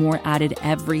 50,000 more added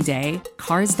every day,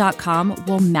 Cars.com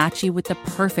will match you with the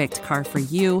perfect car for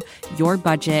you, your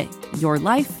budget, your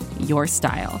life, your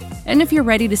style. And if you're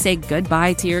ready to say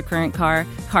goodbye to your current car,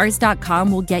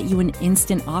 Cars.com will get you an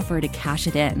instant offer to cash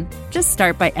it in. Just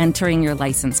start by entering your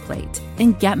license plate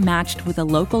and get matched with a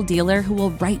local dealer who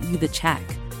will write you the check.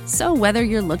 So whether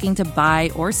you're looking to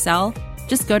buy or sell,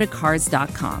 just go to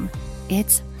Cars.com.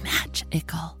 It's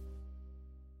magical.